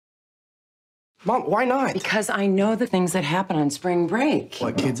Mom, why not? Because I know the things that happen on spring break.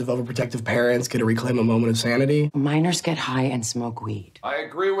 What, kids of overprotective parents get to reclaim a moment of sanity? Minors get high and smoke weed. I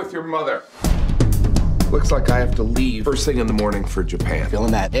agree with your mother. Looks like I have to leave first thing in the morning for Japan.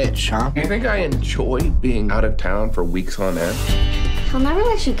 Feeling that itch, huh? You think I enjoy being out of town for weeks on end? He'll never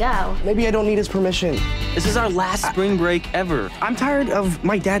let you go. Maybe I don't need his permission. This is our last spring break ever. I'm tired of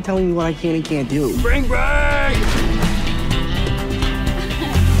my dad telling me what I can and can't do. Spring break!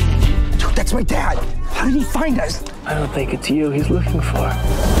 Dude, that's my dad. How did he find us? I don't think it's you he's looking for.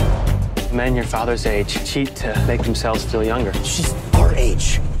 Men your father's age cheat to make themselves feel younger. She's our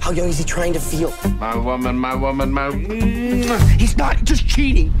age. How young is he trying to feel? My woman, my woman, my... He's not just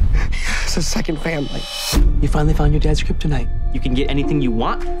cheating. It's a second family. You finally found your dad's kryptonite. You can get anything you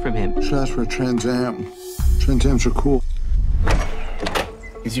want from him. Should ask for a Trans Am. Trans Ams are cool.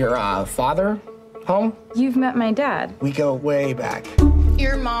 Is your father home? You've met my dad. We go way back.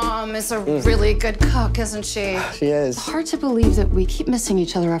 Your mom is a really good cook, isn't she? She is. Hard to believe that we keep missing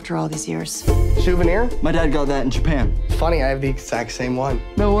each other after all these years. Souvenir? My dad got that in Japan. Funny, I have the exact same one.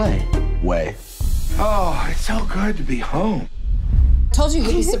 No way. Way. Oh, it's so good to be home. Told you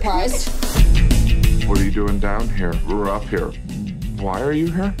you'd be surprised. What are you doing down here? We're up here. Why are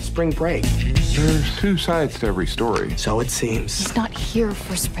you here? Spring break. There's two sides to every story. So it seems. He's not here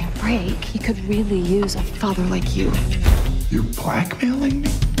for spring break. He could really use a father like you. You're blackmailing me?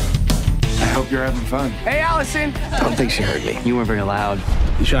 I hope you're having fun. Hey, Allison! I don't think she heard me. You weren't very loud.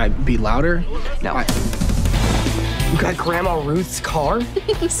 Should I be louder? No. You got Grandma Ruth's car?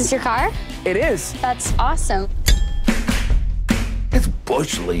 Is this your car? It is. That's awesome. It's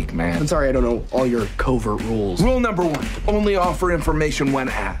Bush League, man. I'm sorry, I don't know all your covert rules. Rule number 1, only offer information when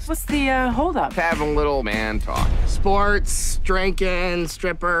asked. What's the holdup? Having a little man talk. Sports, drinking,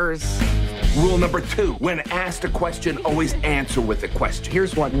 strippers. Rule number 2, when asked a question, always answer with a question.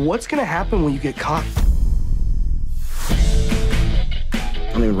 Here's one. What's gonna happen when you get caught?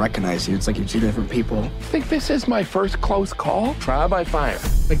 I don't even recognize you. It's like you're two different people. Think this is my first close call? Trial by fire.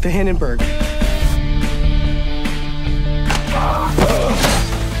 Like the Hindenburg.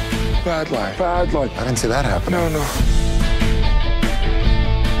 Bad lie. Bad lie. I didn't see that happen. No, no.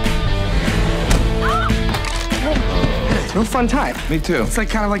 Real fun time. Me too. It's like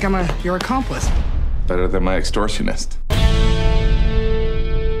kind of like I'm your accomplice. Better than my extortionist.